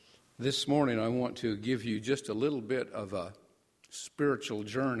This morning I want to give you just a little bit of a spiritual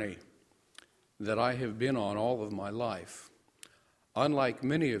journey that I have been on all of my life. Unlike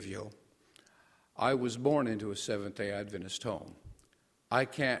many of you, I was born into a Seventh-day Adventist home. I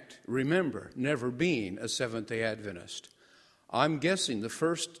can't remember never being a Seventh-day Adventist. I'm guessing the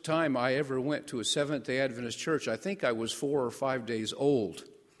first time I ever went to a Seventh-day Adventist church, I think I was 4 or 5 days old.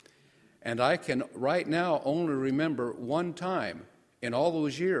 And I can right now only remember one time in all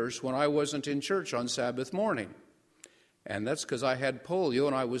those years when I wasn't in church on Sabbath morning. And that's because I had polio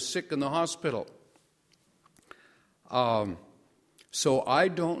and I was sick in the hospital. So I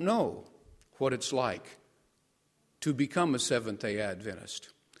don't know what it's like to become a Seventh-day Adventist.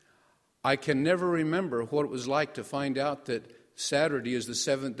 I can never remember what it was like to find out that Saturday is the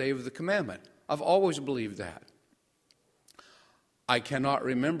seventh day of the commandment. I've always believed that. I cannot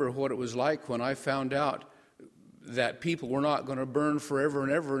remember what it was like when I found out that people were not going to burn forever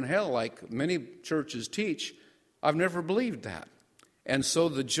and ever in hell like many churches teach. I've never believed that. And so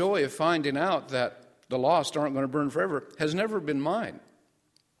the joy of finding out that the lost aren't going to burn forever has never been mine.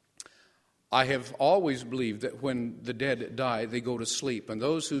 I have always believed that when the dead die, they go to sleep. And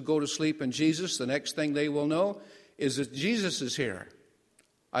those who go to sleep in Jesus, the next thing they will know is that Jesus is here.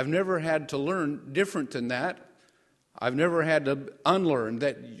 I've never had to learn different than that. I've never had to unlearn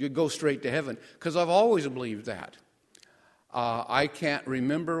that you go straight to heaven, because I've always believed that. I can't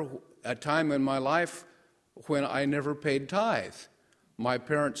remember a time in my life when I never paid tithe. My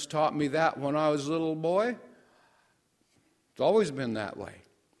parents taught me that when I was a little boy. It's always been that way.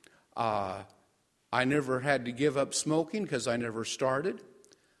 I never had to give up smoking because I never started.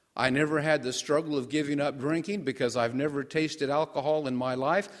 I never had the struggle of giving up drinking because I've never tasted alcohol in my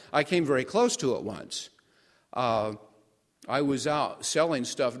life. I came very close to it once. I was out selling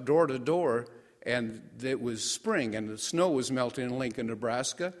stuff door to door, and it was spring, and the snow was melting in Lincoln,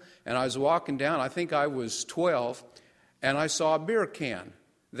 Nebraska. And I was walking down, I think I was 12, and I saw a beer can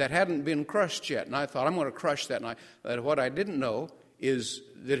that hadn't been crushed yet. And I thought, I'm going to crush that. And what I didn't know is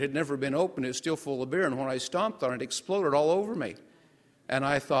that it had never been opened. It was still full of beer. And when I stomped on it, it exploded all over me. And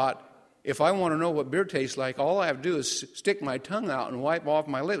I thought, if I want to know what beer tastes like, all I have to do is stick my tongue out and wipe off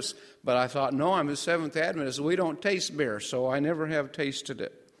my lips. But I thought, no, I'm a Seventh Adventist. We don't taste beer, so I never have tasted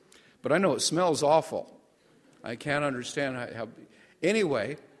it. But I know it smells awful. I can't understand how.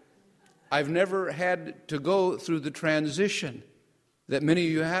 Anyway, I've never had to go through the transition that many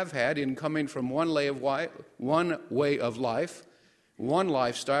of you have had in coming from one way of life, one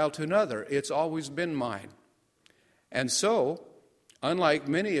lifestyle to another. It's always been mine. And so, unlike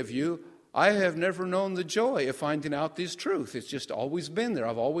many of you, I have never known the joy of finding out this truth. It's just always been there.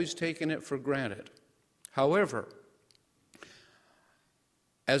 I've always taken it for granted. However,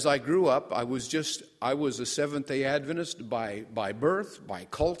 as I grew up, I was a Seventh-day Adventist by birth, by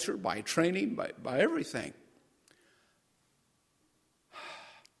culture, by training, by everything.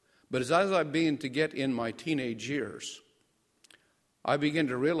 But as I began to get in my teenage years, I began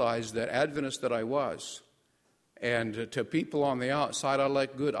to realize that Adventist that I was, and to people on the outside I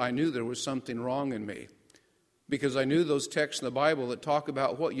looked good, I knew there was something wrong in me. Because I knew those texts in the Bible that talk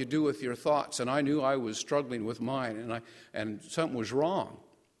about what you do with your thoughts, and I knew I was struggling with mine, and something was wrong.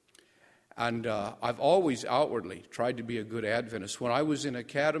 And I've always outwardly tried to be a good Adventist. When I was in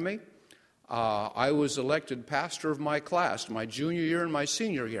academy, I was elected pastor of my class, my junior year and my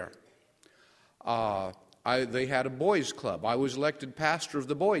senior year. They had a boys' club. I was elected pastor of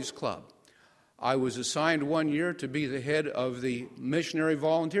the boys' club. I was assigned one year to be the head of the Missionary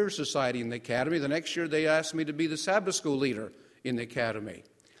Volunteer Society in the academy. The next year they asked me to be the Sabbath school leader in the academy.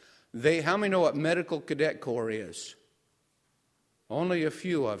 How many know what Medical Cadet Corps is? Only a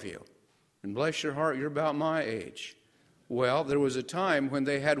few of you. And bless your heart, you're about my age. Well, there was a time when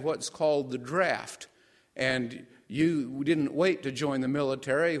they had what's called the draft. And you didn't wait to join the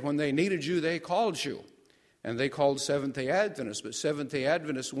military. When they needed you, they called you. And they called Seventh-day Adventists. But Seventh-day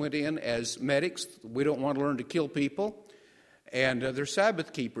Adventists went in as medics. We don't want to learn to kill people. And they're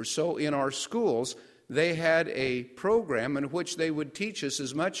Sabbath keepers. So in our schools, they had a program in which they would teach us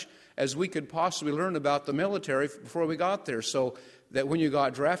as much as we could possibly learn about the military before we got there. So that when you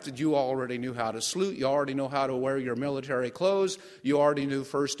got drafted, you already knew how to salute. You already know how to wear your military clothes. You already knew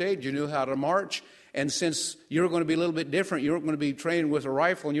first aid. You knew how to march. And since you were going to be a little bit different, you were going to be trained with a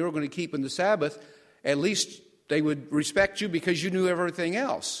rifle and you were going to keep in the Sabbath, at least they would respect you because you knew everything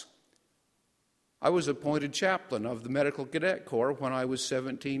else. I was appointed chaplain of the Medical Cadet Corps when I was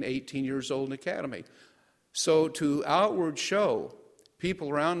 17, 18 years old in academy. So to outward show,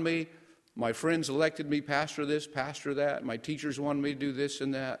 people around me, my friends elected me pastor this, pastor that. My teachers wanted me to do this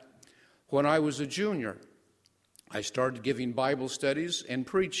and that. When I was a junior, I started giving Bible studies and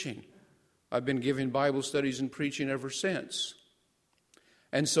preaching. I've been giving Bible studies and preaching ever since.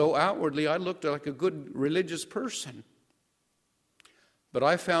 And so outwardly, I looked like a good religious person. But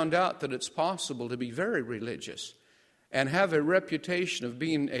I found out that it's possible to be very religious and have a reputation of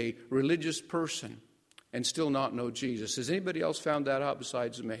being a religious person and still not know Jesus. Has anybody else found that out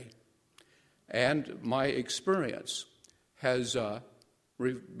besides me? And my experience has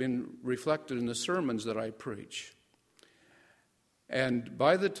been reflected in the sermons that I preach. And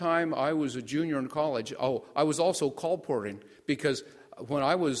by the time I was a junior in college, I was also colporting, because when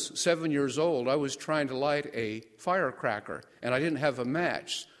I was 7 years old, I was trying to light a firecracker, and I didn't have a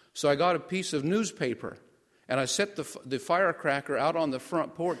match. So I got a piece of newspaper, and I set the firecracker out on the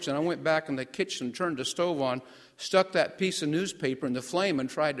front porch, and I went back in the kitchen, turned the stove on, stuck that piece of newspaper in the flame, and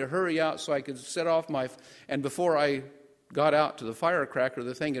tried to hurry out so I could set off and before I got out to the firecracker,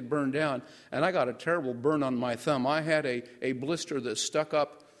 the thing had burned down, and I got a terrible burn on my thumb. I had a blister that stuck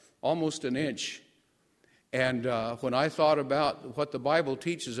up almost an inch. And when I thought about what the Bible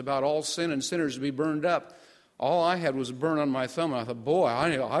teaches about all sin and sinners to be burned up, all I had was a burn on my thumb. And I thought, boy,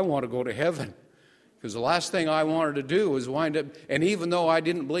 I want to go to heaven. Because the last thing I wanted to do was wind up, and even though I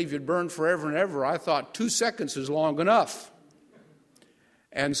didn't believe you'd burn forever and ever, I thought 2 seconds is long enough.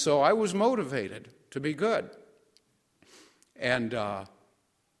 And so I was motivated to be good. And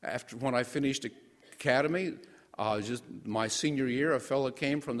when I finished academy, just my senior year, a fellow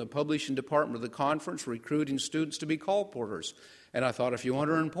came from the publishing department of the conference recruiting students to be colporteurs. And I thought, if you want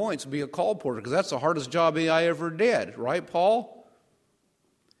to earn points, be a colporter, because that's the hardest job I ever did. Right, Paul?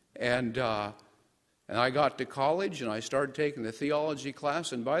 And I got to college, and I started taking the theology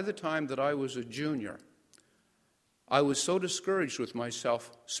class. And by the time that I was a junior, I was so discouraged with myself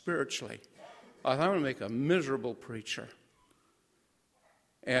spiritually. I thought, I'm going to make a miserable preacher.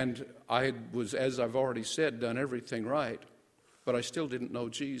 And I was, as I've already said, done everything right, but I still didn't know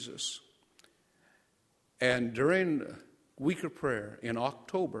Jesus. And during week of prayer in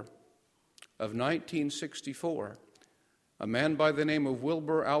October of 1964, a man by the name of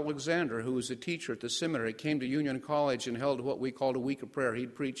Wilbur Alexander, who was a teacher at the seminary, came to Union College and held what we called a week of prayer.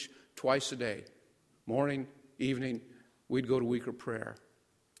 He'd preach twice a day, morning, evening. We'd go to week of prayer.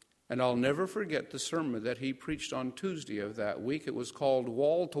 And I'll never forget the sermon that he preached on Tuesday of that week. It was called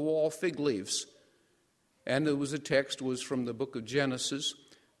Wall-to-Wall Fig Leaves. And the text was from the book of Genesis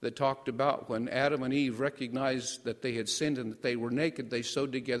that talked about when Adam and Eve recognized that they had sinned and that they were naked, they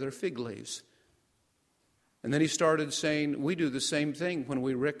sewed together fig leaves. And then he started saying, we do the same thing when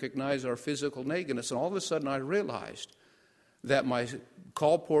we recognize our physical nakedness. And all of a sudden I realized that my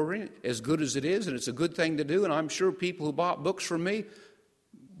colporting, as good as it is, and it's a good thing to do, and I'm sure people who bought books from me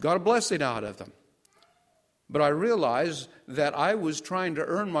got a blessing out of them. But I realized that I was trying to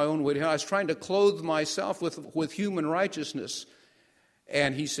earn my own way. I was trying to clothe myself with human righteousness.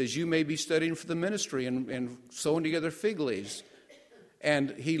 And he says, you may be studying for the ministry and sewing together fig leaves.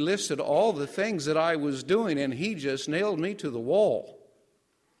 And he listed all the things that I was doing, and he just nailed me to the wall.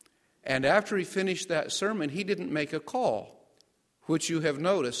 And after he finished that sermon, he didn't make a call, which you have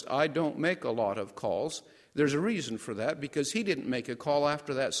noticed. I don't make a lot of calls. There's a reason for that, because he didn't make a call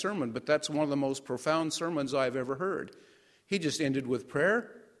after that sermon, but that's one of the most profound sermons I've ever heard. He just ended with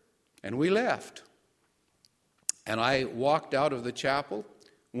prayer, and we left. And I walked out of the chapel,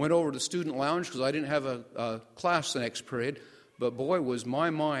 went over to the student lounge, because I didn't have a class the next period, but boy, was my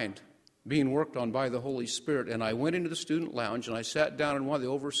mind being worked on by the Holy Spirit. And I went into the student lounge, and I sat down in one of the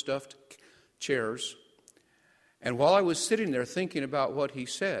overstuffed chairs. And while I was sitting there thinking about what he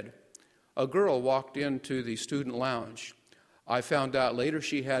said, a girl walked into the student lounge. I found out later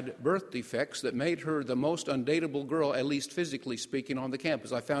she had birth defects that made her the most undateable girl, at least physically speaking, on the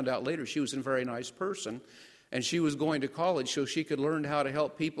campus. I found out later she was a very nice person, and she was going to college so she could learn how to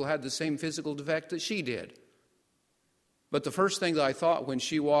help people who had the same physical defect that she did. But the first thing that I thought when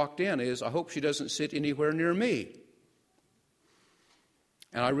she walked in is, I hope she doesn't sit anywhere near me.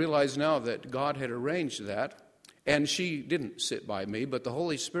 And I realize now that God had arranged that. And she didn't sit by me, but the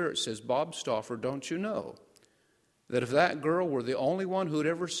Holy Spirit says, Bob Stauffer, don't you know that if that girl were the only one who had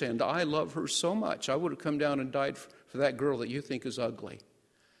ever sinned, I love her so much, I would have come down and died for that girl that you think is ugly.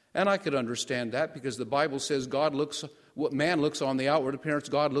 And I could understand that, because the Bible says what man looks on the outward appearance,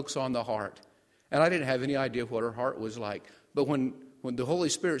 God looks on the heart. And I didn't have any idea what her heart was like. But when the Holy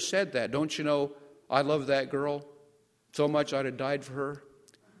Spirit said that, don't you know, I love that girl so much I'd have died for her.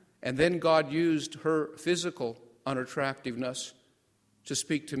 And then God used her physical unattractiveness to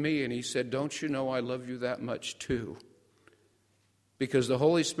speak to me, and he said, don't you know I love you that much too? Because the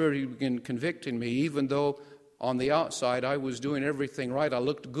Holy Spirit began convicting me, even though on the outside I was doing everything right. I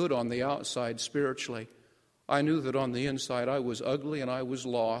looked good on the outside spiritually. I knew that on the inside I was ugly and I was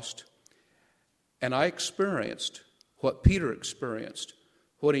lost. And I experienced what Peter experienced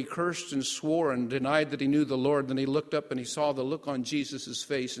when he cursed and swore and denied that he knew the Lord. Then he looked up and he saw the look on Jesus'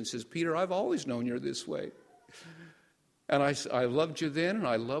 face and says, Peter, I've always known you're this way. And I loved you then and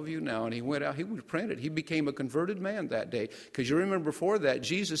I love you now. And he went out, he repented. He became a converted man that day. Because you remember before that,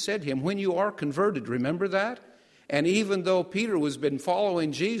 Jesus said to him, when you are converted, remember that? And even though Peter was been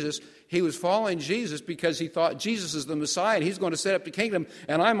following Jesus, he was following Jesus because he thought Jesus is the Messiah and he's going to set up the kingdom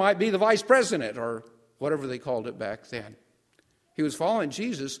and I might be the vice president or whatever they called it back then. He was following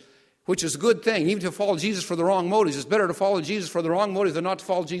Jesus, which is a good thing. Even to follow Jesus for the wrong motives. It's better to follow Jesus for the wrong motives than not to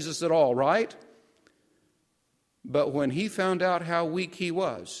follow Jesus at all, right? But when he found out how weak he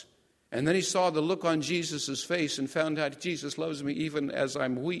was, and then he saw the look on Jesus' face and found out Jesus loves me even as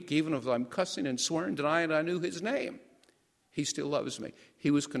I'm weak, even if I'm cussing and swearing, denying I knew his name, he still loves me. He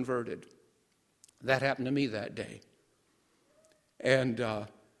was converted. That happened to me that day. And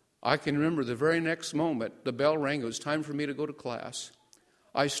I can remember the very next moment, the bell rang. It was time for me to go to class.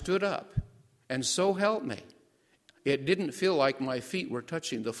 I stood up, and so help me, it didn't feel like my feet were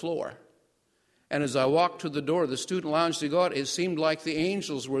touching the floor. And as I walked to the door, the student lounge to go out, it seemed like the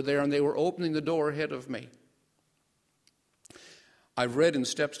angels were there and they were opening the door ahead of me. I've read in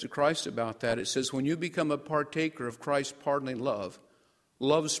Steps to Christ about that. It says, when you become a partaker of Christ's pardoning love,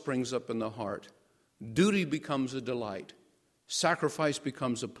 love springs up in the heart. Duty becomes a delight. Sacrifice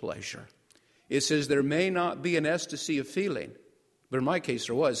becomes a pleasure. It says there may not be an ecstasy of feeling, but in my case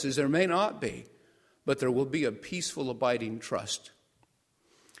there was. It says there may not be, but there will be a peaceful, abiding trust.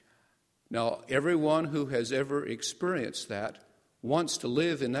 Now, everyone who has ever experienced that wants to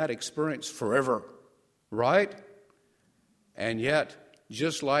live in that experience forever, right? And yet,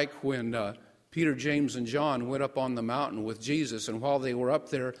 just like when Peter, James, and John went up on the mountain with Jesus, and while they were up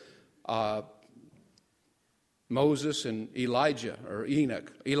there, Moses and Elijah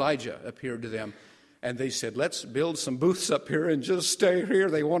appeared to them. And they said, let's build some booths up here and just stay here.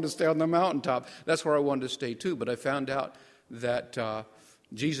 They wanted to stay on the mountaintop. That's where I wanted to stay too. But I found out that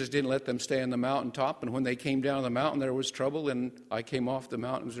Jesus didn't let them stay on the mountaintop. And when they came down the mountain, there was trouble. And I came off the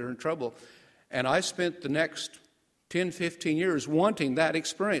mountains, they're in trouble. And I spent the next 10, 15 years wanting that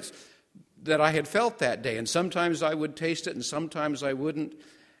experience that I had felt that day. And sometimes I would taste it and sometimes I wouldn't.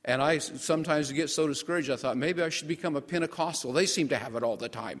 And I sometimes get so discouraged, I thought maybe I should become a Pentecostal. They seem to have it all the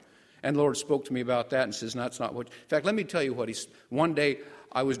time. And the Lord spoke to me about that and says, no, that's not what. In fact, let me tell you what one day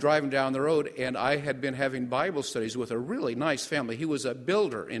I was driving down the road and I had been having Bible studies with a really nice family. He was a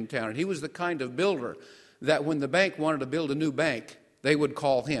builder in town. And he was the kind of builder that when the bank wanted to build a new bank, they would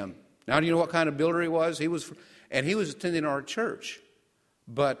call him. Now, do you know what kind of builder he was? He was attending our church.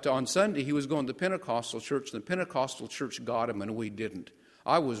 But on Sunday, he was going to the Pentecostal church, and the Pentecostal church got him, and we didn't.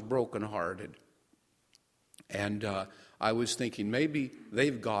 I was brokenhearted. And I was thinking, maybe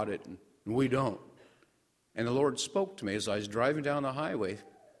they've got it, and we don't. And the Lord spoke to me as I was driving down the highway,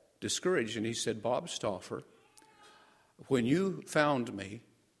 discouraged, and he said, Bob Stauffer, when you found me,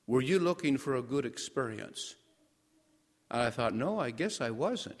 were you looking for a good experience? And I thought, no, I guess I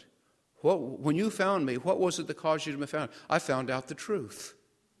wasn't. When you found me, what was it that caused you to be found? I found out the truth.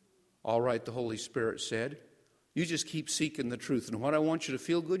 All right, the Holy Spirit said, you just keep seeking the truth. And when I want you to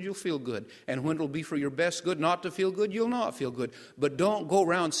feel good, you'll feel good. And when it'll be for your best good not to feel good, you'll not feel good. But don't go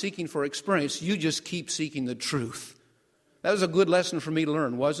around seeking for experience. You just keep seeking the truth. That was a good lesson for me to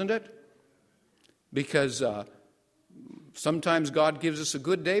learn, wasn't it? Because sometimes God gives us a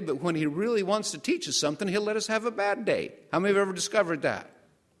good day, but when he really wants to teach us something, he'll let us have a bad day. How many have ever discovered that?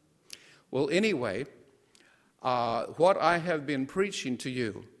 Well, anyway, what I have been preaching to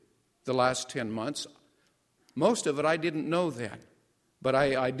you the last 10 months, most of it I didn't know then. But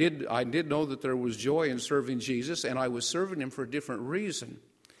I did know that there was joy in serving Jesus, and I was serving him for a different reason.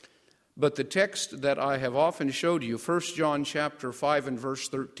 But the text that I have often showed you, 1 John chapter 5 and verse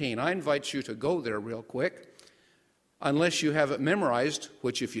 13, I invite you to go there real quick, unless you have it memorized,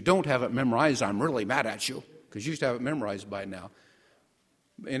 which if you don't have it memorized, I'm really mad at you, because you should have it memorized by now.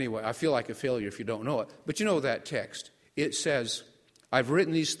 Anyway, I feel like a failure if you don't know it. But you know that text. It says, I've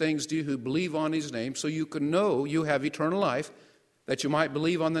written these things to you who believe on his name, so you can know you have eternal life, that you might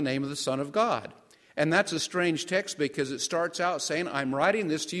believe on the name of the Son of God. And that's a strange text because it starts out saying, I'm writing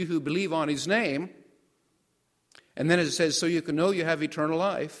this to you who believe on his name. And then it says, so you can know you have eternal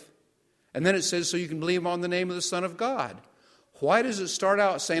life. And then it says, so you can believe on the name of the Son of God. Why does it start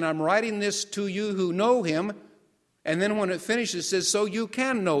out saying, I'm writing this to you who know him? And then when it finishes, it says, so you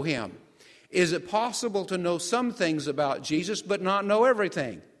can know him. Is it possible to know some things about Jesus but not know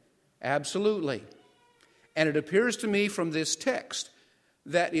everything? Absolutely. And it appears to me from this text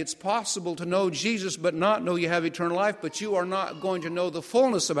that it's possible to know Jesus but not know you have eternal life, but you are not going to know the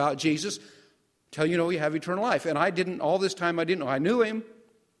fullness about Jesus till you know you have eternal life. And all this time I didn't know. I knew him,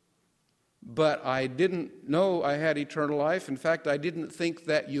 but I didn't know I had eternal life. In fact, I didn't think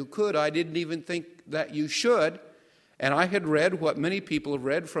that you could. I didn't even think that you should. And I had read what many people have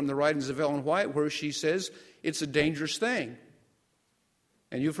read from the writings of Ellen White, where she says it's a dangerous thing.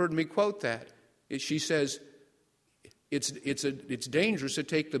 And you've heard me quote that. She says it's dangerous to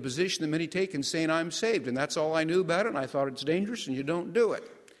take the position that many take in saying I'm saved. And that's all I knew about it, and I thought it's dangerous, and you don't do it.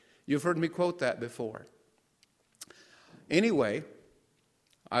 You've heard me quote that before. Anyway,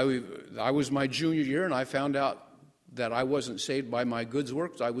 I was my junior year, and I found out that I wasn't saved by my good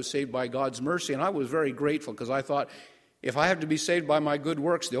works. I was saved by God's mercy, and I was very grateful because I thought, if I have to be saved by my good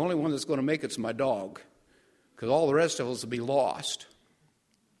works, the only one that's going to make it's my dog, because all the rest of us will be lost.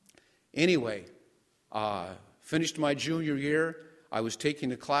 Anyway, finished my junior year. I was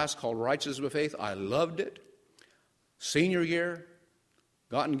taking a class called Righteousness by Faith. I loved it. Senior year,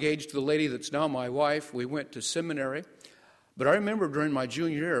 got engaged to the lady that's now my wife. We went to seminary. But I remember during my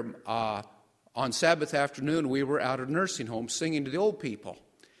junior year, on Sabbath afternoon, we were out at a nursing home singing to the old people.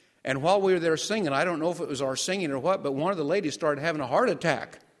 And while we were there singing, I don't know if it was our singing or what, but one of the ladies started having a heart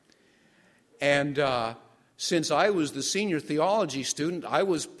attack. And since I was the senior theology student,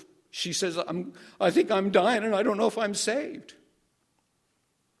 she says, I think I'm dying and I don't know if I'm saved.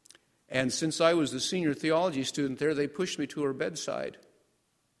 And since I was the senior theology student there, they pushed me to her bedside.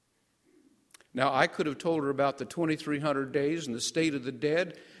 Now, I could have told her about the 2,300 days and the state of the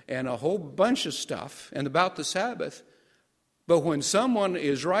dead and a whole bunch of stuff and about the Sabbath. But when someone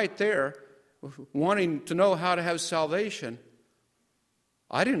is right there wanting to know how to have salvation,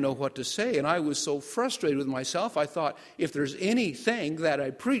 I didn't know what to say, and I was so frustrated with myself. I thought, if there's anything that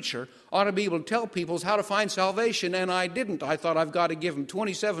a preacher ought to be able to tell people is how to find salvation, and I didn't. I thought I've got to give them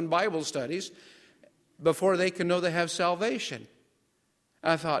 27 Bible studies before they can know they have salvation.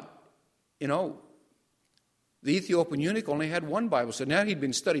 I thought, the Ethiopian eunuch only had one Bible study. Now, he'd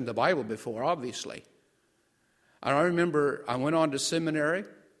been studying the Bible before, obviously. And I remember I went on to seminary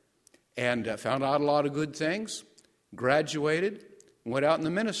and found out a lot of good things, graduated, went out in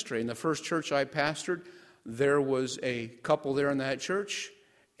the ministry. In the first church I pastored, there was a couple there in that church,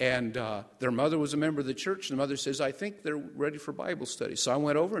 and their mother was a member of the church, and the mother says, I think they're ready for Bible studies. So I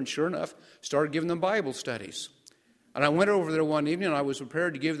went over and sure enough, started giving them Bible studies. And I went over there one evening, and I was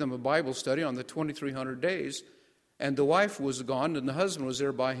prepared to give them a Bible study on the 2,300 days, and the wife was gone, and the husband was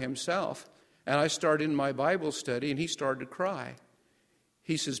there by himself. And I started in my Bible study, and he started to cry.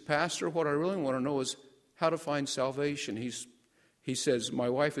 He says, Pastor, what I really want to know is how to find salvation. He says, my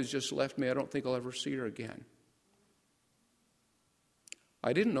wife has just left me. I don't think I'll ever see her again.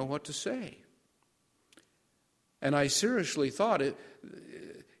 I didn't know what to say. And I seriously thought,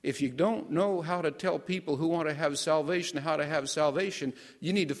 if you don't know how to tell people who want to have salvation how to have salvation,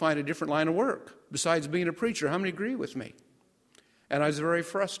 you need to find a different line of work besides being a preacher. How many agree with me? And I was very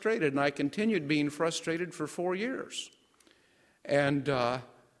frustrated, and I continued being frustrated for 4 years. And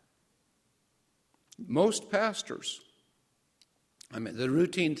most pastors, the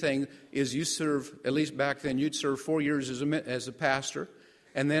routine thing is you serve, at least back then, you'd serve 4 years as a pastor,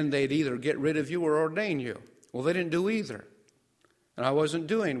 and then they'd either get rid of you or ordain you. Well, they didn't do either. And I wasn't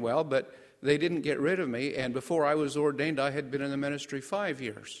doing well, but they didn't get rid of me. And before I was ordained, I had been in the ministry 5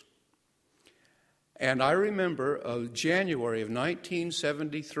 years. And I remember January of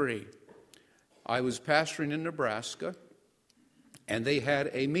 1973, I was pastoring in Nebraska, and they had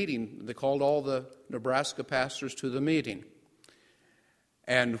a meeting. They called all the Nebraska pastors to the meeting.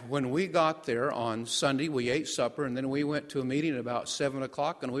 And when we got there on Sunday, we ate supper, and then we went to a meeting at about 7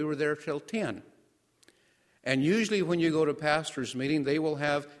 o'clock, and we were there till 10. And usually when you go to pastor's meeting, they will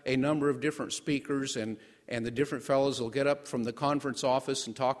have a number of different speakers, and the different fellows will get up from the conference office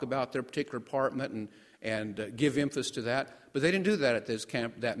and talk about their particular department and give emphasis to that. But they didn't do that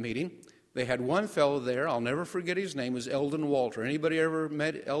at that meeting. They had one fellow there, I'll never forget his name, was Eldon Walter. Anybody ever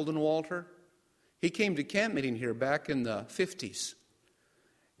met Eldon Walter? He came to camp meeting here back in the 50s.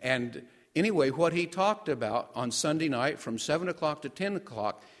 And anyway, what he talked about on Sunday night from 7 o'clock to 10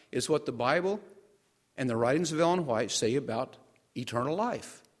 o'clock is what the Bible and the writings of Ellen White say about eternal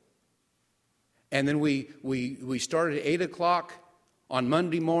life. And then we started at 8 o'clock on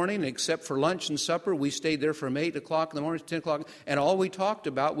Monday morning, except for lunch and supper. We stayed there from 8 o'clock in the morning to 10 o'clock, and all we talked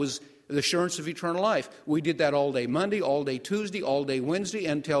about was the assurance of eternal life. We did that all day Monday, all day Tuesday, all day Wednesday,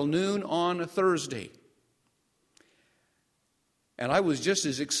 until noon on Thursday. And I was just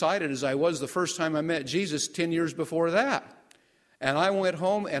as excited as I was the first time I met Jesus 10 years before that. And I went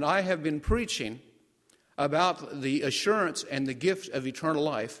home, and I have been preaching about the assurance and the gift of eternal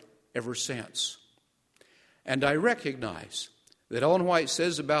life ever since. And I recognize that Ellen White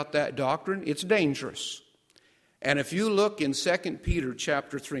says about that doctrine, it's dangerous. And if you look in 2 Peter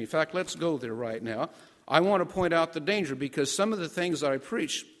chapter 3, in fact, let's go there right now. I want to point out the danger because some of the things that I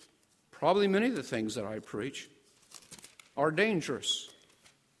preach, probably many of the things that I preach, are dangerous.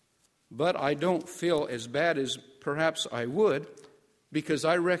 But I don't feel as bad as perhaps I would because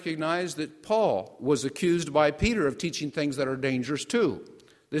I recognize that Paul was accused by Peter of teaching things that are dangerous too.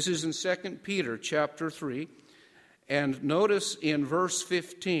 This is in 2 Peter chapter 3. And notice in verse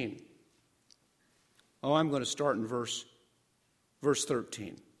 15. Oh, I'm going to start in verse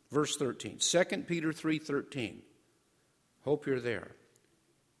 13. Verse 13. 2 Peter 3:13. Hope you're there.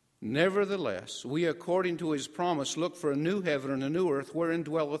 Nevertheless, we according to his promise look for a new heaven and a new earth wherein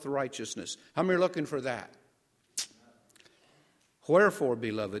dwelleth righteousness. How many are looking for that? Wherefore,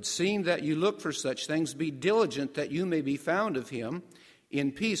 beloved, seeing that you look for such things, be diligent that you may be found of him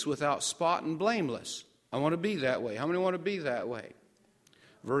in peace without spot and blameless. I want to be that way. How many want to be that way?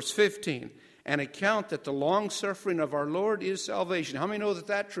 Verse 15. And account that the long-suffering of our Lord is salvation. How many know that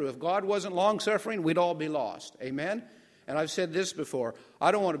that's true? If God wasn't long-suffering, we'd all be lost. Amen? And I've said this before.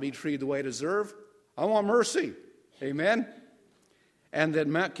 I don't want to be treated the way I deserve. I want mercy. Amen? And that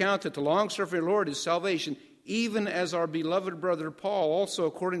account that the long-suffering Lord is salvation, even as our beloved brother Paul, also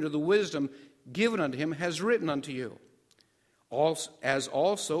according to the wisdom given unto him, has written unto you. As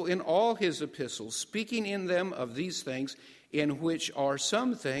also in all his epistles, speaking in them of these things, in which are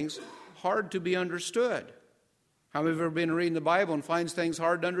some things hard to be understood. How many have ever been reading the Bible and finds things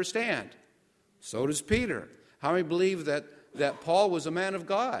hard to understand? So does Peter. How many believe that Paul was a man of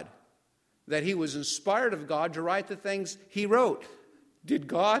God? That he was inspired of God to write the things he wrote? Did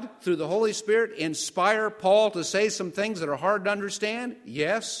God, through the Holy Spirit, inspire Paul to say some things that are hard to understand?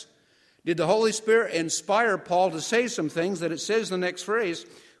 Yes. Did the Holy Spirit inspire Paul to say some things that it says in the next phrase,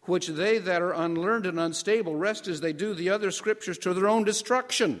 which they that are unlearned and unstable rest as they do the other scriptures to their own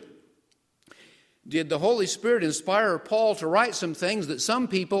destruction? Did the Holy Spirit inspire Paul to write some things that some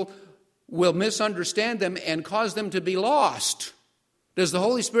people will misunderstand them and cause them to be lost? Does the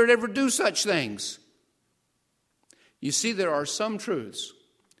Holy Spirit ever do such things? You see, there are some truths.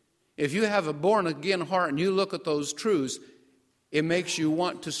 If you have a born-again heart and you look at those truths, it makes you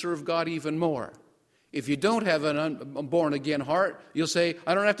want to serve God even more. If you don't have a born-again heart, you'll say,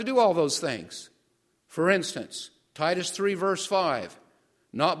 I don't have to do all those things. For instance, Titus 3 verse 5.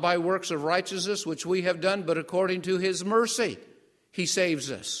 Not by works of righteousness which we have done, but according to his mercy, he saves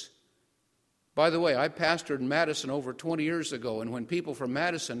us. By the way, I pastored in Madison over 20 years ago, and when people from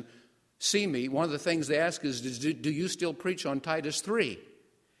Madison see me, one of the things they ask is, do you still preach on Titus 3?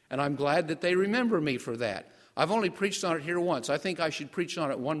 And I'm glad that they remember me for that. I've only preached on it here once. I think I should preach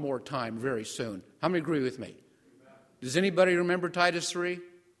on it one more time very soon. How many agree with me? Does anybody remember Titus 3?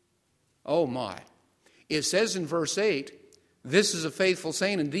 Oh my. It says in verse 8, this is a faithful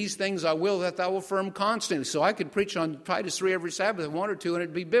saying, and these things I will that thou affirm constantly. So I could preach on Titus 3 every Sabbath, one or two, and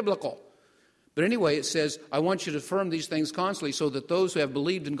it'd be biblical. But anyway, it says, I want you to affirm these things constantly so that those who have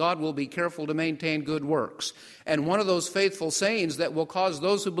believed in God will be careful to maintain good works. And one of those faithful sayings that will cause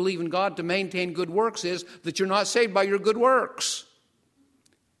those who believe in God to maintain good works is that you're not saved by your good works.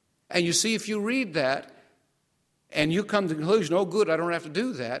 And you see, if you read that and you come to the conclusion, oh good, I don't have to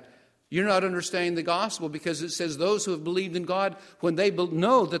do that, you're not understanding the gospel, because it says those who have believed in God, when they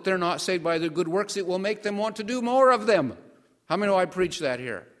know that they're not saved by their good works, it will make them want to do more of them. How many know I preach that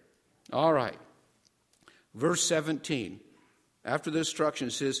here? All right. Verse 17. After the instruction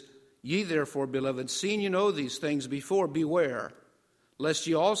it says, ye therefore, beloved, seeing you know these things before, beware, lest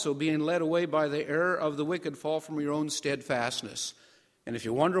ye also, being led away by the error of the wicked, fall from your own steadfastness. And if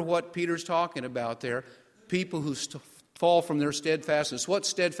you wonder what Peter's talking about there, people who fall from their steadfastness. What's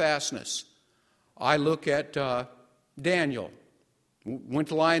steadfastness? I look at Daniel. Went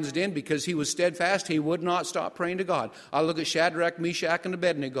to lion's den because he was steadfast. He would not stop praying to God. I look at Shadrach, Meshach, and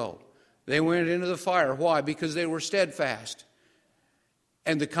Abednego. They went into the fire. Why? Because they were steadfast.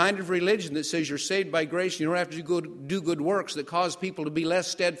 And the kind of religion that says you're saved by grace and you don't have to do good works that cause people to be less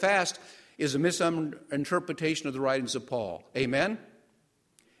steadfast is a misinterpretation of the writings of Paul. Amen?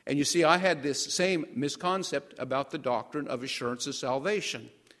 And you see, I had this same misconcept about the doctrine of assurance of salvation.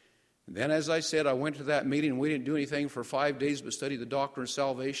 And then, as I said, I went to that meeting and we didn't do anything for 5 days but study the doctrine of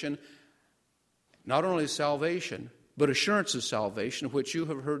salvation. Not only salvation, but assurance of salvation, which you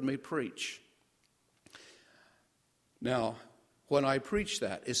have heard me preach. Now, when I preach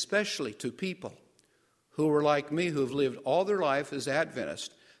that, especially to people who are like me, who have lived all their life as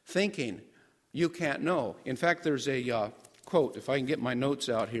Adventists, thinking you can't know. In fact, there's a quote, if I can get my notes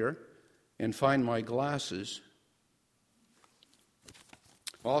out here, and find my glasses.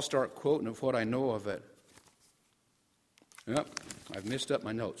 Well, I'll start quoting of what I know of it. Yep, I've messed up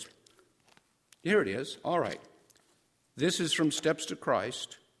my notes. Here it is. All right. This is from Steps to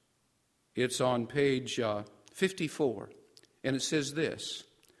Christ. It's on page 54. And it says this: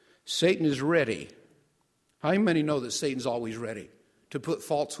 Satan is ready. How many know that Satan's always ready to put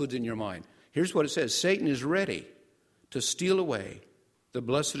falsehoods in your mind? Here's what it says: Satan is ready to steal away the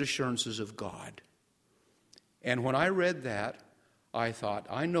blessed assurances of God. And when I read that, I thought,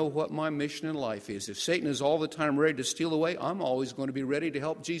 I know what my mission in life is. If Satan is all the time ready to steal away, I'm always going to be ready to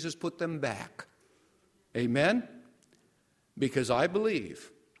help Jesus put them back. Amen? Because I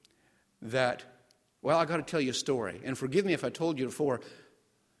believe that, well, I got to tell you a story. And forgive me if I told you before,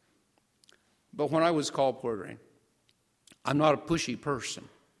 but when I was call portering, I'm not a pushy person.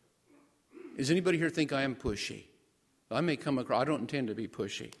 Does anybody here think I am pushy? I may come across, I don't intend to be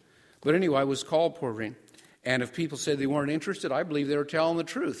pushy. But anyway, I was call portering. And if people said they weren't interested, I believe they were telling the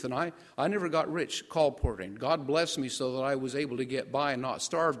truth. And I never got rich call portering. God blessed me so that I was able to get by and not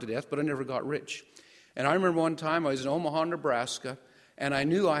starve to death, but I never got rich. And I remember one time I was in Omaha, Nebraska, and I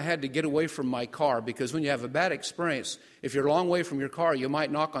knew I had to get away from my car, because when you have a bad experience, if you're a long way from your car, you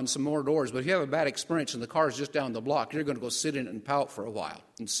might knock on some more doors. But if you have a bad experience and the car is just down the block, you're going to go sit in it and pout for a while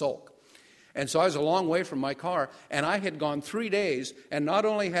and sulk. And so I was a long way from my car, and I had gone 3 days, and not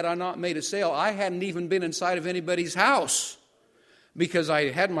only had I not made a sale, I hadn't even been inside of anybody's house, because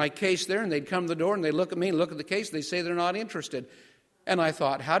I had my case there, and they'd come to the door, and they'd look at me and look at the case, and they say they're not interested. And I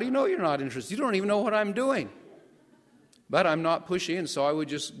thought, how do you know you're not interested? You don't even know what I'm doing. But I'm not pushy, and so I would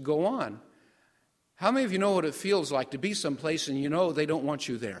just go on. How many of you know what it feels like to be someplace and you know they don't want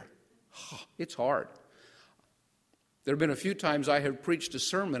you there? It's hard. There have been a few times I have preached a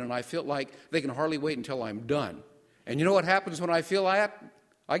sermon and I feel like they can hardly wait until I'm done. And you know what happens when I feel that?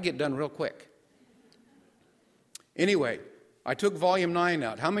 I get done real quick. Anyway, I took volume 9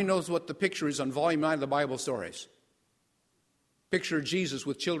 out. How many knows what the picture is on volume 9 of the Bible stories? Picture of Jesus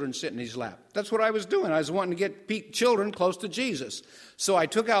with children sitting in his lap. That's what I was doing. I was wanting to get children close to Jesus. So I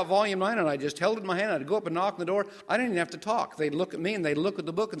took out volume 9 and I just held it in my hand. I'd go up and knock on the door. I didn't even have to talk. They'd look at me and they'd look at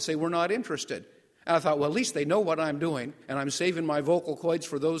the book and say, we're not interested. And I thought, well, at least they know what I'm doing, and I'm saving my vocal cords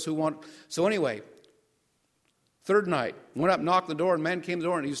for those who want. So anyway, third night, went up, knocked on the door, and a man came to the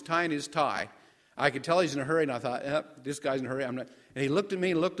door, and he was tying his tie. I could tell he's in a hurry, and I thought, this guy's in a hurry. I'm not. And he looked at me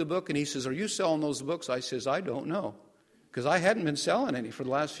and looked at the book, and he says, are you selling those books? I says, I don't know, because I hadn't been selling any for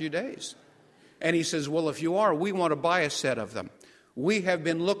the last few days. And he says, well, if you are, we want to buy a set of them. We have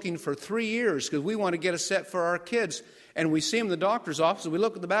been looking for 3 years because we want to get a set for our kids. And we see him in the doctor's office, and we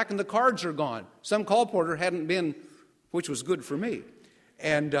look at the back, and the cards are gone. Some call porter hadn't been, which was good for me.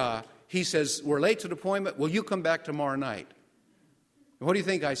 And he says, we're late to the appointment. Will you come back tomorrow night? And what do you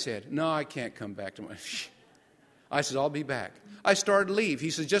think I said? No, I can't come back tomorrow. I said, I'll be back. I started to leave.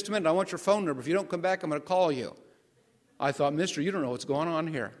 He says, just a minute, I want your phone number. If you don't come back, I'm going to call you. I thought, mister, you don't know what's going on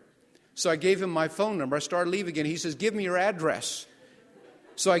here. So I gave him my phone number. I started to leave again. He says, give me your address.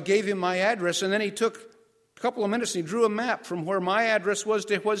 So I gave him my address, and then he took a couple of minutes and he drew a map from where my address was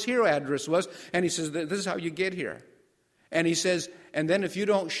to what his address was, and he says, this is how you get here. And he says, and then if you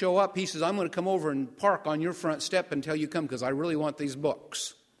don't show up, he says, I'm going to come over and park on your front step until you come, because I really want these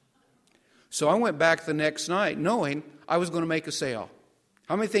books. So I went back the next night knowing I was going to make a sale.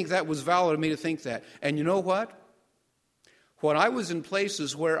 How many think that was valid of me to think that? And you know what? When I was in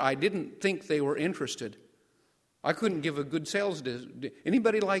places where I didn't think they were interested, I couldn't give a good sales.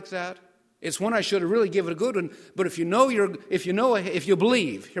 Anybody like that? It's when I should have really given a good one. But if you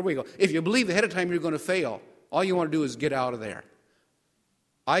believe, here we go. If you believe ahead of time you're going to fail, all you want to do is get out of there.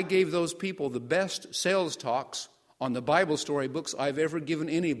 I gave those people the best sales talks on the Bible story books I've ever given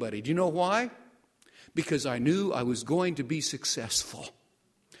anybody. Do you know why? Because I knew I was going to be successful.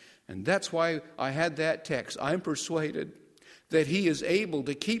 And that's why I had that text. I'm persuaded that he is able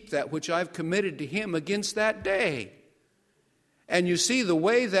to keep that which I've committed to him against that day. And you see, the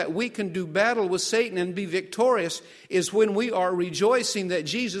way that we can do battle with Satan and be victorious is when we are rejoicing that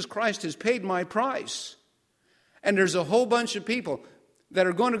Jesus Christ has paid my price. And there's a whole bunch of people that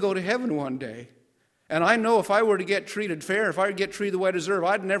are going to go to heaven one day. And I know if I were to get treated fair, if I were to get treated the way I deserve,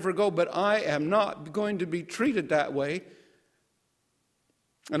 I'd never go. But I am not going to be treated that way.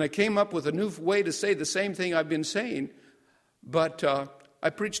 And I came up with a new way to say the same thing I've been saying. But I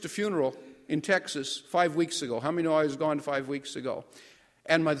preached a funeral in Texas 5 weeks ago. How many know I was gone 5 weeks ago?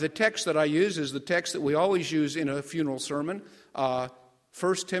 And the text that I use is the text that we always use in a funeral sermon. 1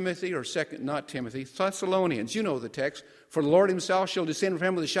 Timothy or 2nd, not Timothy, Thessalonians. You know the text. For the Lord himself shall descend from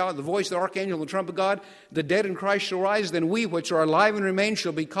heaven with a shout, the voice of the archangel, and the trump of God. The dead in Christ shall rise. Then we which are alive and remain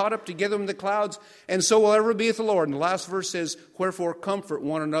shall be caught up together in the clouds, and so will ever be with the Lord. And the last verse says, wherefore comfort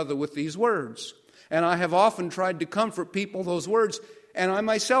one another with these words. And I have often tried to comfort people those words, and I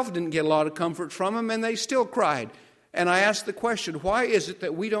myself didn't get a lot of comfort from them, and they still cried. And I asked the question, why is it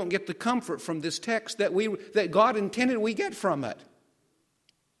that we don't get the comfort from this text that God intended we get from it?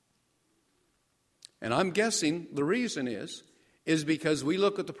 And I'm guessing the reason is because we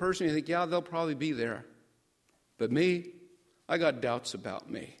look at the person and think, yeah, they'll probably be there. But me, I got doubts about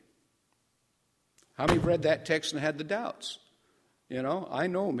me. How many read that text and had the doubts? I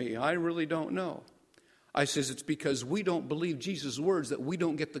know me. I really don't know. I says it's because we don't believe Jesus' words that we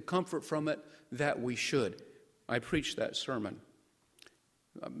don't get the comfort from it that we should. I preached that sermon.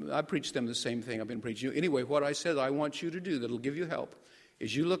 I preached them the same thing I've been preaching. Anyway, what I said I want you to do that'll give you help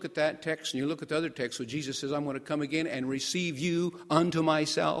is you look at that text and you look at the other text where Jesus says, I'm going to come again and receive you unto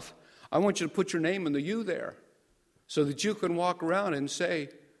myself. I want you to put your name in the you there so that you can walk around and say,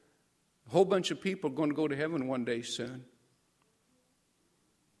 a whole bunch of people are going to go to heaven one day soon.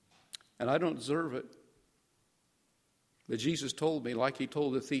 And I don't deserve it. But Jesus told me, like he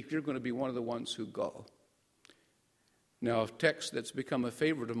told the thief, you're going to be one of the ones who go. Now, a text that's become a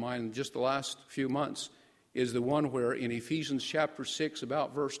favorite of mine in just the last few months is the one where in Ephesians chapter 6,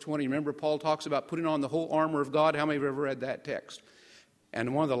 about verse 20, remember Paul talks about putting on the whole armor of God. How many have ever read that text?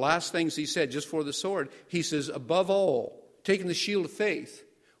 And one of the last things he said, just for the sword, he says, above all, taking the shield of faith,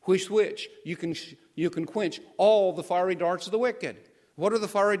 which you can quench all the fiery darts of the wicked. What are the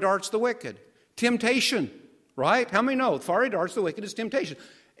fiery darts of the wicked? Temptation, right? How many know? The fiery darts of the wicked is temptation.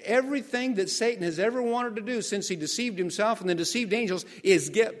 Everything that Satan has ever wanted to do since he deceived himself and then deceived angels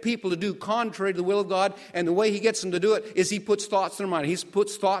is get people to do contrary to the will of God. And the way he gets them to do it is he puts thoughts in their mind. He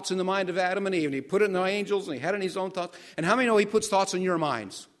puts thoughts in the mind of Adam and Eve. And he put it in the angels and he had it in his own thoughts. And how many know he puts thoughts in your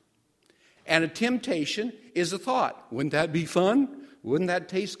minds? And a temptation is a thought. Wouldn't that be fun? Wouldn't that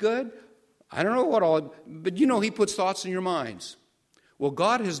taste good? I don't know what all, but he puts thoughts in your minds. Well,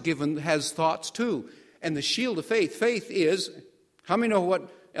 God has thoughts too. And the shield of faith is, how many know what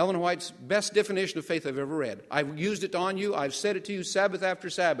Ellen White's best definition of faith I've ever read? I've used it on you. I've said it to you Sabbath after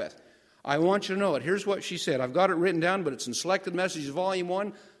Sabbath. I want you to know it. Here's what she said. I've got it written down, but it's in Selected Messages, Volume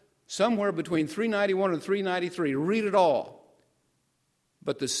 1, somewhere between 391 and 393. Read it all.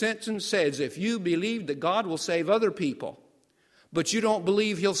 But the sentence says, if you believe that God will save other people, but you don't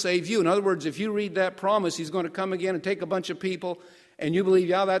believe he'll save you. In other words, if you read that promise, he's going to come again and take a bunch of people, and you believe,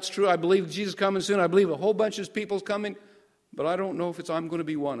 yeah, that's true. I believe Jesus is coming soon. I believe a whole bunch of people's coming. But I don't know if I'm going to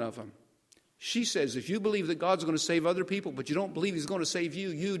be one of them. She says, if you believe that God's going to save other people, but you don't believe he's going to save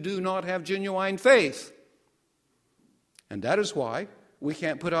you, you do not have genuine faith. And that is why we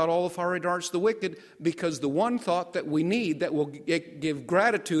can't put out all the fiery darts of the wicked, because the one thought that we need that will give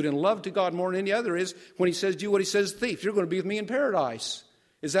gratitude and love to God more than any other is when he says to you what he says to the thief, you're going to be with me in paradise.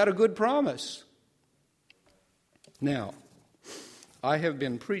 Is that a good promise? Now, I have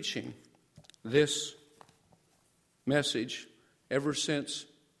been preaching this message ever since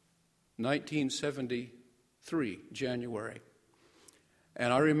 1973, January.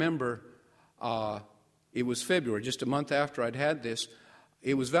 And I remember it was February, just a month after I'd had this.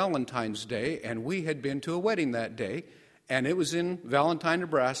 It was Valentine's Day, and we had been to a wedding that day. And it was in Valentine,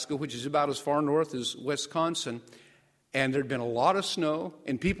 Nebraska, which is about as far north as Wisconsin. And there'd been a lot of snow,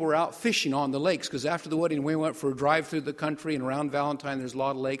 and people were out fishing on the lakes, because after the wedding we went for a drive through the country, and around Valentine there's a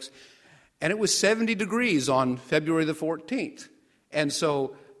lot of lakes. And it was 70 degrees on February the 14th. And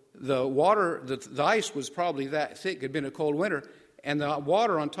so the water, the ice was probably that thick. It had been a cold winter. And the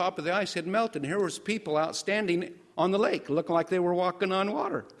water on top of the ice had melted. And here was people out standing on the lake, looking like they were walking on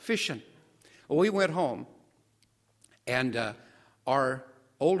water, fishing. Well, we went home. And our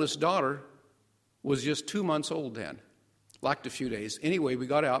oldest daughter was just 2 months old then. Lacked a few days. Anyway, we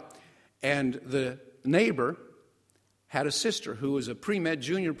got out. And the neighbor had a sister who was a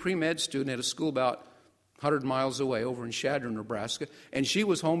junior pre-med student at a school about 100 miles away over in Shadron, Nebraska. And she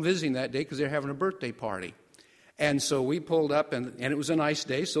was home visiting that day because they were having a birthday party. And so we pulled up, and it was a nice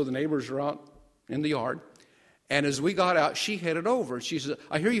day, so the neighbors were out in the yard. And as we got out, she headed over. She said,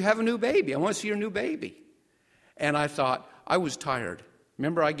 I hear you have a new baby. I want to see your new baby. And I thought, I was tired.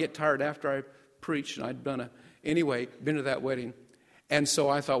 Remember, I get tired after I preach, and I'd been to that wedding. And so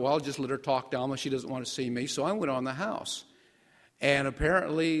I thought, well, I'll just let her talk to Alma. She doesn't want to see me. So I went on the house. And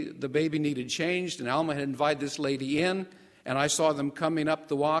apparently the baby needed changed, and Alma had invited this lady in, and I saw them coming up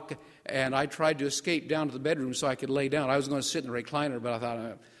the walk, and I tried to escape down to the bedroom so I could lay down. I was going to sit in the recliner, but I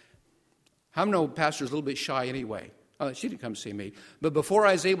thought, how many pastor's a little bit shy anyway? She didn't come see me. But before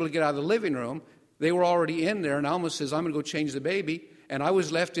I was able to get out of the living room, they were already in there, and Alma says, I'm going to go change the baby. And I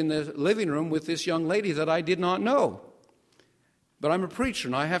was left in the living room with this young lady that I did not know. But I'm a preacher,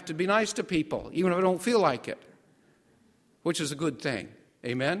 and I have to be nice to people, even if I don't feel like it, which is a good thing.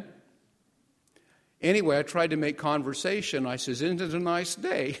 Amen? Anyway, I tried to make conversation. I says, isn't it a nice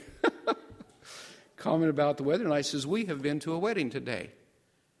day? Comment about the weather. And I says, we have been to a wedding today.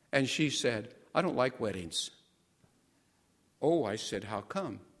 And she said, I don't like weddings. Oh, I said, how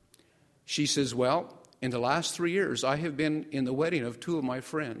come? She says, well, in the last 3 years, I have been in the wedding of 2 of my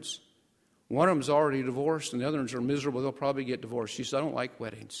friends. One of them's already divorced, and the others are miserable. They'll probably get divorced. She said, I don't like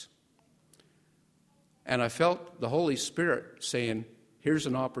weddings. And I felt the Holy Spirit saying, here's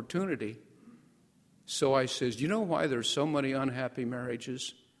an opportunity. So I says, do you know why there's so many unhappy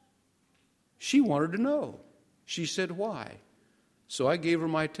marriages? She wanted to know. She said, why? So I gave her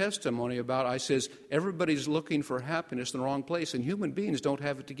my testimony about, I says, everybody's looking for happiness in the wrong place, and human beings don't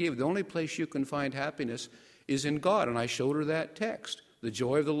have it to give. The only place you can find happiness is in God. And I showed her that text. The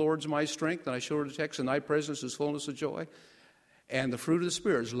joy of the Lord's my strength. And I showed her the text, in thy presence is fullness of joy. And the fruit of the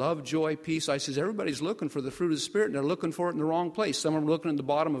Spirit is love, joy, peace. I says, everybody's looking for the fruit of the Spirit, and they're looking for it in the wrong place. Some of them are looking at the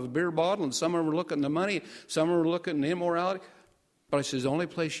bottom of a beer bottle, and some of them are looking at the money, some of them are looking at immorality. But I says, the only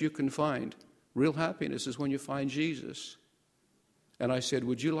place you can find real happiness is when you find Jesus. And I said,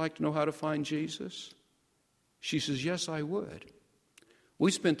 would you like to know how to find Jesus? She says, yes, I would.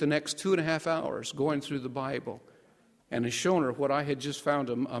 We spent the next 2.5 hours going through the Bible, and has shown her what I had just found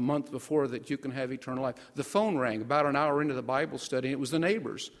a month before, that you can have eternal life. The phone rang about an hour into the Bible study, and it was the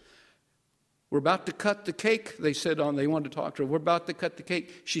neighbors. We're about to cut the cake, they said. They wanted to talk to her. We're about to cut the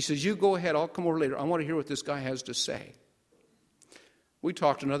cake. She says, you go ahead, I'll come over later. I want to hear what this guy has to say. We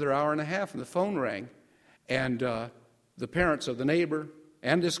talked another hour and a half, and the phone rang. And the parents of the neighbor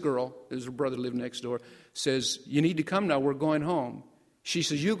and this girl, his brother lived next door, says, you need to come now, we're going home. She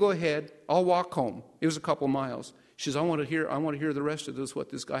says, you go ahead, I'll walk home. It was a couple miles. She says, I want to hear the rest of this,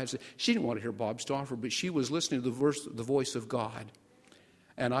 what this guy has to say. She didn't want to hear Bob Stauffer, but she was listening to the voice of God.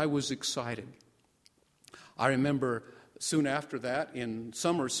 And I was excited. I remember soon after that, in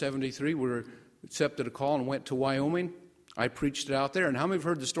summer of 73, we accepted a call and went to Wyoming. I preached it out there. And how many have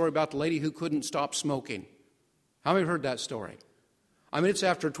heard the story about the lady who couldn't stop smoking? How many have heard that story? I mean, it's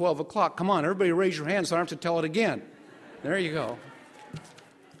after 12 o'clock. Come on, everybody raise your hands so I don't have to tell it again. There you go.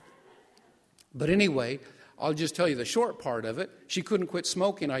 But anyway, I'll just tell you the short part of it. She couldn't quit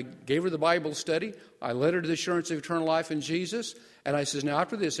smoking. I gave her the Bible study. I led her to the assurance of eternal life in Jesus. And I says, now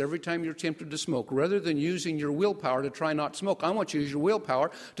after this, every time you're tempted to smoke, rather than using your willpower to try not to smoke, I want you to use your willpower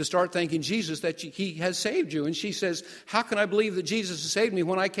to start thanking Jesus that he has saved you. And she says, how can I believe that Jesus has saved me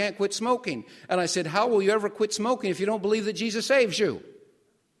when I can't quit smoking? And I said, how will you ever quit smoking if you don't believe that Jesus saves you?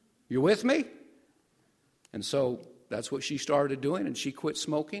 You with me? And so that's what she started doing, and she quit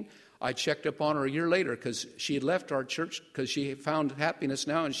smoking. I checked up on her a year later because she had left our church because she had found happiness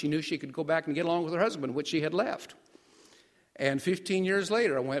now, and she knew she could go back and get along with her husband, which she had left. And 15 years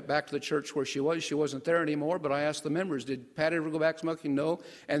later, I went back to the church where she was. She wasn't there anymore, but I asked the members, did Pat ever go back smoking? No.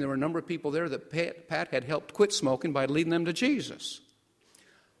 And there were a number of people there that Pat had helped quit smoking by leading them to Jesus.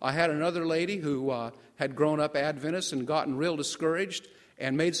 I had another lady who had grown up Adventist and gotten real discouraged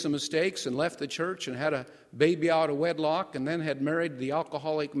and made some mistakes and left the church and had a baby out of wedlock, and then had married the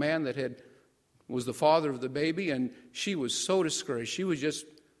alcoholic man that was the father of the baby, and she was so discouraged. She was just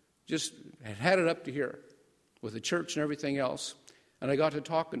had it up to here with the church and everything else. And I got to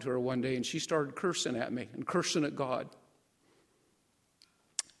talking to her one day, and she started cursing at me and cursing at God.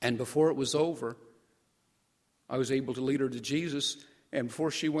 And before it was over, I was able to lead her to Jesus. And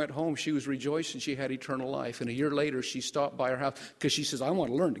before she went home, she was rejoicing she had eternal life. And a year later, she stopped by her house because she says, I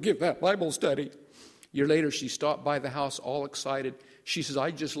want to learn to give that Bible study. A year later, she stopped by the house all excited. She says,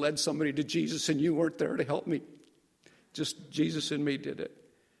 I just led somebody to Jesus and you weren't there to help me. Just Jesus and me did it.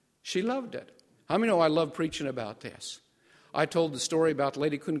 She loved it. How many know I love preaching about this? I told the story about the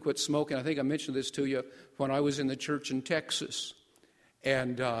lady who couldn't quit smoking. I think I mentioned this to you when I was in the church in Texas.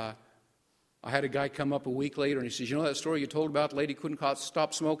 And I had a guy come up a week later, and he says, you know that story you told about the lady who couldn't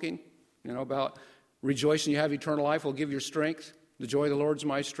stop smoking? You know, about rejoicing you have eternal life will give you strength. The joy of the Lord's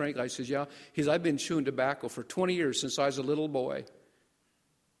my strength. I says, yeah. He says, I've been chewing tobacco for 20 years since I was a little boy.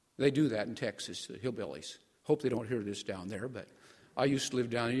 They do that in Texas, the hillbillies. Hope they don't hear this down there, but I used to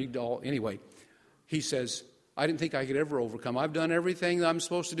live down here. Anyway, he says, I didn't think I could ever overcome. I've done everything that I'm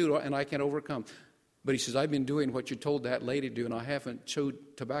supposed to do, and I can't overcome. But he says, I've been doing what you told that lady to do, and I haven't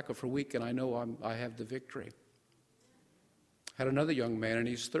chewed tobacco for a week, and I know I have the victory. Had another young man in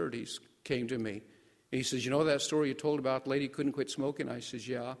his 30s came to me. And he says, you know that story you told about the lady who couldn't quit smoking? I says,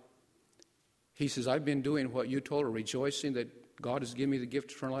 yeah. He says, I've been doing what you told her, rejoicing that God has given me the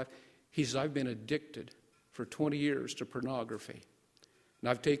gift of eternal life. He says, I've been addicted for 20 years to pornography. And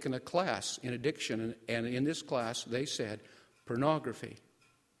I've taken a class in addiction, and in this class they said pornography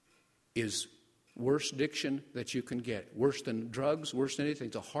is worst addiction that you can get. Worse than drugs, worse than anything.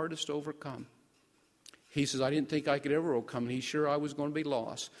 It's the hardest to overcome. He says, I didn't think I could ever overcome it. He's sure I was going to be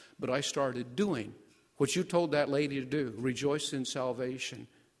lost. But I started doing what you told that lady to do. Rejoice in salvation.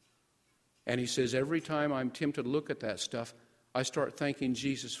 And he says, every time I'm tempted to look at that stuff, I start thanking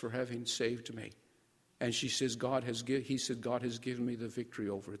Jesus for having saved me. And she says, he said, God has given me the victory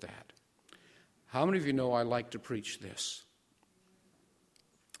over that. How many of you know I like to preach this?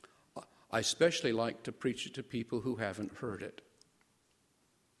 I especially like to preach it to people who haven't heard it.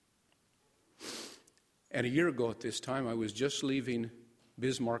 And a year ago at this time, I was just leaving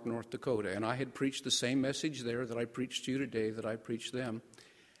Bismarck, North Dakota, and I had preached the same message there that I preached to you today, that I preached them.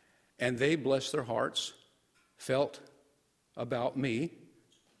 And they, bless their hearts, felt about me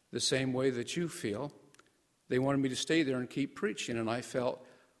the same way that you feel. They wanted me to stay there and keep preaching, and I felt,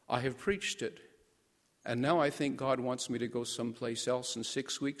 I have preached it. And now I think God wants me to go someplace else. And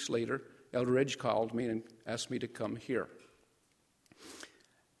 6 weeks later, Elder Edge called me and asked me to come here.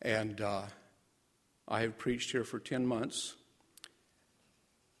 And I have preached here for 10 months.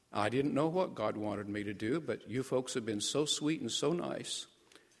 I didn't know what God wanted me to do, but you folks have been so sweet and so nice.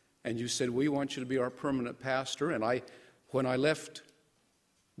 And you said, we want you to be our permanent pastor. And when I left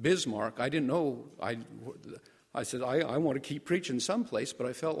Bismarck, I didn't know. I said, I want to keep preaching someplace, but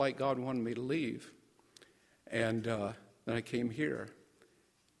I felt like God wanted me to leave. And then I came here.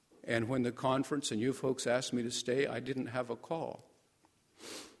 And when the conference and you folks asked me to stay, I didn't have a call.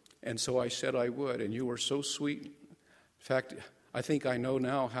 And so I said I would, and you were so sweet. In fact, I think I know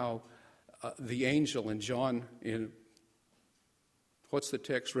now how the angel in John, what's the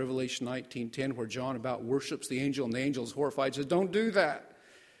text, Revelation 19:10, where John about worships the angel, and the angel is horrified, says, don't do that.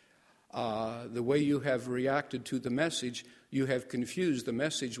 The way you have reacted to the message, you have confused the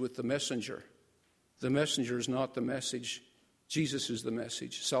message with the messenger. The messenger is not the message. Jesus is the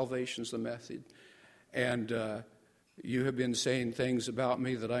message. Salvation is the method. And you have been saying things about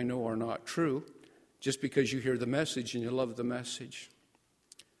me that I know are not true just because you hear the message and you love the message.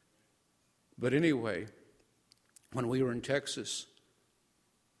 But anyway, when we were in Texas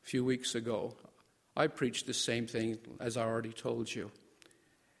a few weeks ago, I preached the same thing as I already told you.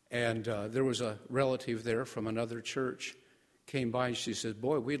 And there was a relative there from another church came by and she said,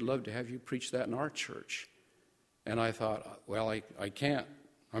 boy, we'd love to have you preach that in our church. And I thought, well, I can't.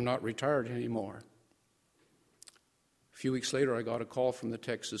 I'm not retired anymore. A few weeks later, I got a call from the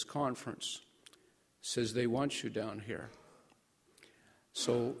Texas conference. It says they want you down here.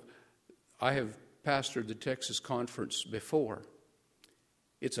 So I have pastored the Texas conference before.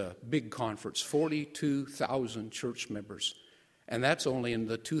 It's a big conference, 42,000 church members. And that's only in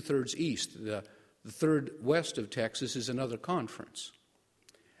the 2/3 east. The third west of Texas is another conference.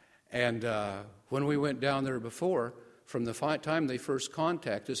 And when we went down there before, from the time they first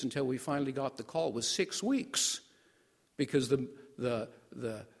contacted us until we finally got the call was 6 weeks, because the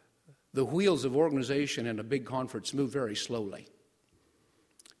wheels of organization in a big conference move very slowly.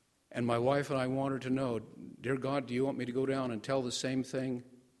 And my wife and I wanted to know, dear God, do you want me to go down and tell the same thing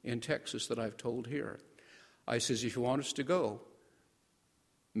in Texas that I've told here? I says, if you want us to go,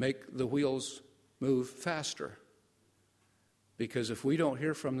 make the wheels move faster. Because if we don't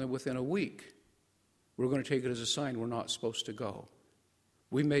hear from them within a week, we're going to take it as a sign we're not supposed to go.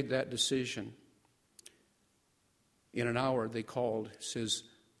 We made that decision. In an hour, they called, says,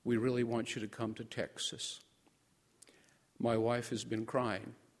 we really want you to come to Texas. My wife has been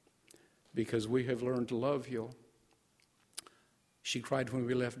crying because we have learned to love you. She cried when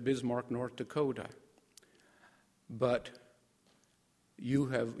we left Bismarck, North Dakota. But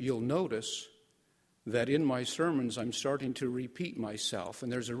you'll notice that in my sermons I'm starting to repeat myself,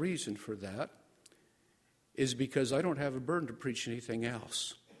 and there's a reason for that, is because I don't have a burden to preach anything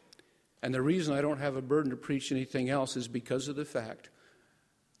else. And the reason I don't have a burden to preach anything else is because of the fact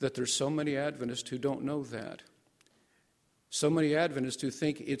that there's so many Adventists who don't know that. So many Adventists who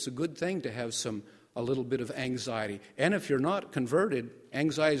think it's a good thing to have a little bit of anxiety. And if you're not converted,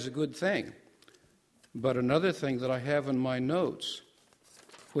 anxiety is a good thing. But another thing that I have in my notes,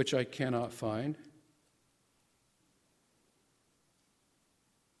 which I cannot find,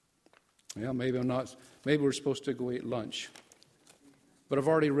 well, maybe we're supposed to go eat lunch. But I've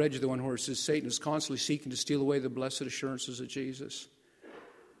already read you the one where it says Satan is constantly seeking to steal away the blessed assurances of Jesus.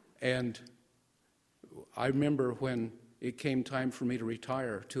 And I remember when it came time for me to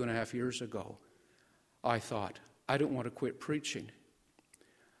retire 2.5 years ago, I thought, I don't want to quit preaching.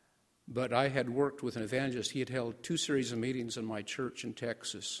 But I had worked with an evangelist. He had held 2 series of meetings in my church in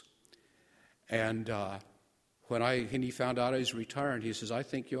Texas. And when he found out I was retiring, he says, I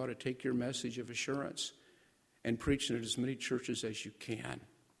think you ought to take your message of assurance and preach it at as many churches as you can.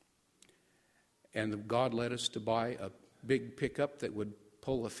 And God led us to buy a big pickup that would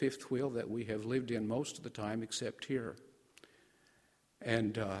pull a fifth wheel that we have lived in most of the time except here.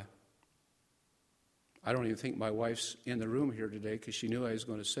 And I don't even think my wife's in the room here today because she knew I was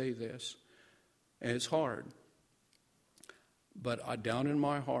going to say this. And it's hard. But down in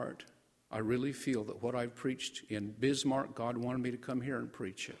my heart, I really feel that what I've preached in Bismarck, God wanted me to come here and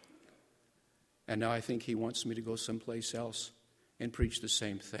preach it. And now I think he wants me to go someplace else and preach the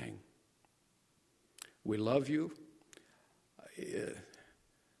same thing. We love you.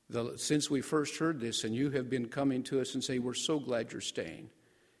 Since we first heard this, and you have been coming to us and say, we're so glad you're staying.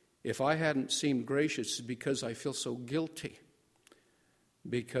 If I hadn't seemed gracious, it's because I feel so guilty.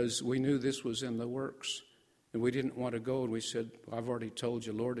 Because we knew this was in the works. And we didn't want to go, and we said, I've already told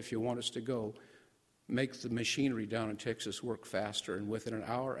you, Lord, if you want us to go, make the machinery down in Texas work faster. And within an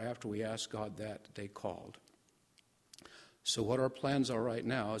hour after we asked God that, they called. So what our plans are right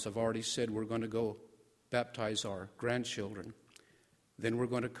now, as I've already said, we're going to go baptize our grandchildren. Then we're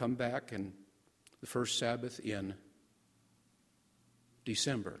going to come back, and the first Sabbath in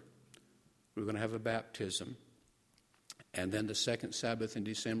December, we're going to have a baptism. And then the second Sabbath in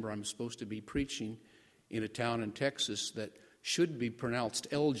December, I'm supposed to be preaching in a town in Texas that should be pronounced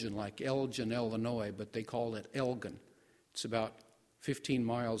Elgin, like Elgin, Illinois, but they call it Elgin. It's about 15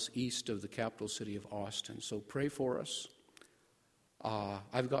 miles east of the capital city of Austin. So pray for us.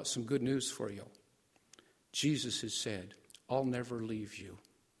 I've got some good news for you. Jesus has said, I'll never leave you.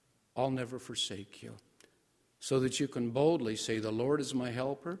 I'll never forsake you. So that you can boldly say, the Lord is my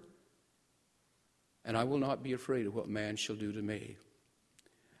helper, and I will not be afraid of what man shall do to me.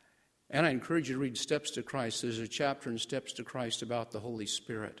 And I encourage you to read Steps to Christ. There's a chapter in Steps to Christ about the Holy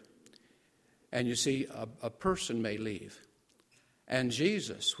Spirit. And you see, a person may leave. And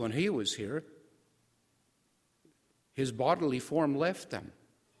Jesus, when he was here, his bodily form left them.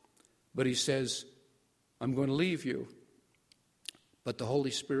 But he says, I'm going to leave you, but the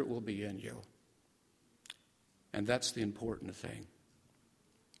Holy Spirit will be in you. And that's the important thing.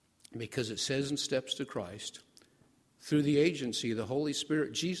 Because it says in Steps to Christ, through the agency of the Holy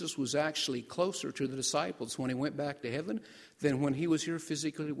Spirit, Jesus was actually closer to the disciples when he went back to heaven than when he was here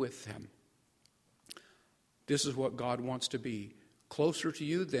physically with them. This is what God wants to be, closer to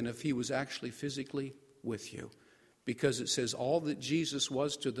you than if he was actually physically with you. Because it says all that Jesus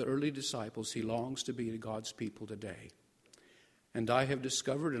was to the early disciples, he longs to be to God's people today. And I have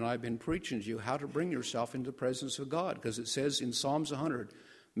discovered, and I've been preaching to you, how to bring yourself into the presence of God. Because it says in Psalms 100,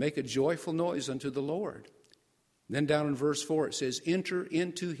 make a joyful noise unto the Lord. Then down in verse 4 it says, enter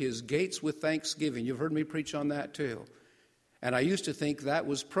into his gates with thanksgiving. You've heard me preach on that too. And I used to think that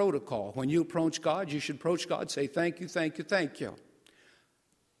was protocol. When you approach God, you should approach God, say thank you, thank you, thank you.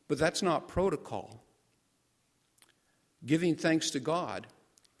 But that's not protocol. Giving thanks to God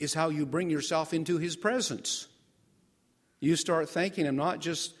is how you bring yourself into his presence. You start thanking him not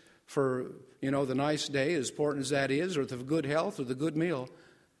just for, the nice day, as important as that is, or the good health or the good meal.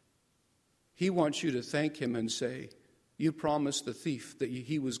 He wants you to thank him and say, you promised the thief that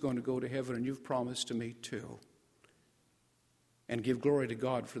he was going to go to heaven, and you've promised to me too. And give glory to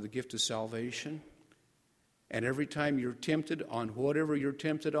God for the gift of salvation. And every time you're tempted on whatever you're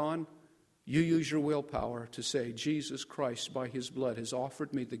tempted on, you use your willpower to say, Jesus Christ, by his blood, has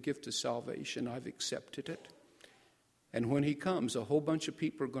offered me the gift of salvation. I've accepted it. And when he comes, a whole bunch of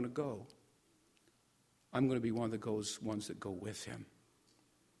people are going to go. I'm going to be one of those ones that go with him.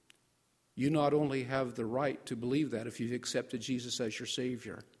 You not only have the right to believe that if you've accepted Jesus as your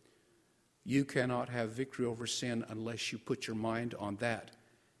Savior, you cannot have victory over sin unless you put your mind on that.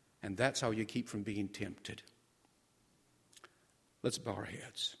 And that's how you keep from being tempted. Let's bow our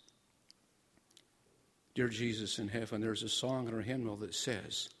heads. Dear Jesus in heaven, there's a song in our hymnal that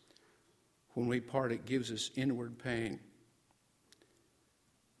says, when we part, it gives us inward pain.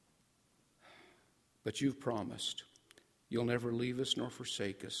 But you've promised you'll never leave us nor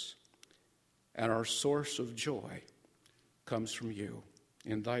forsake us. And our source of joy comes from you.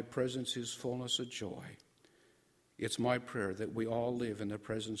 In thy presence is fullness of joy. It's my prayer that we all live in the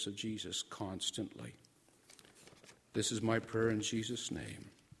presence of Jesus constantly. This is my prayer in Jesus' name.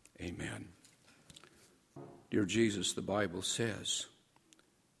 Amen. Dear Jesus, the Bible says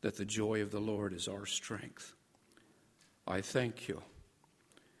that the joy of the Lord is our strength. I thank you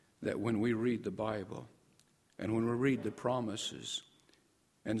that when we read the Bible and when we read the promises,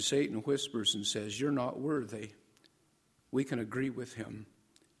 and Satan whispers and says, you're not worthy, we can agree with him.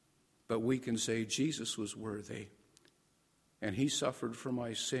 But we can say, Jesus was worthy, and he suffered for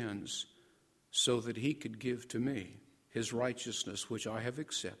my sins, so that he could give to me his righteousness, which I have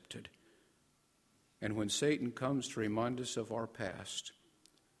accepted. And when Satan comes to remind us of our past,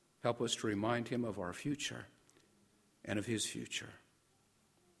 help us to remind him of our future and of his future.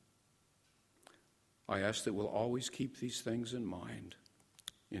 I ask that we'll always keep these things in mind.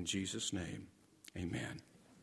 In Jesus' name, amen.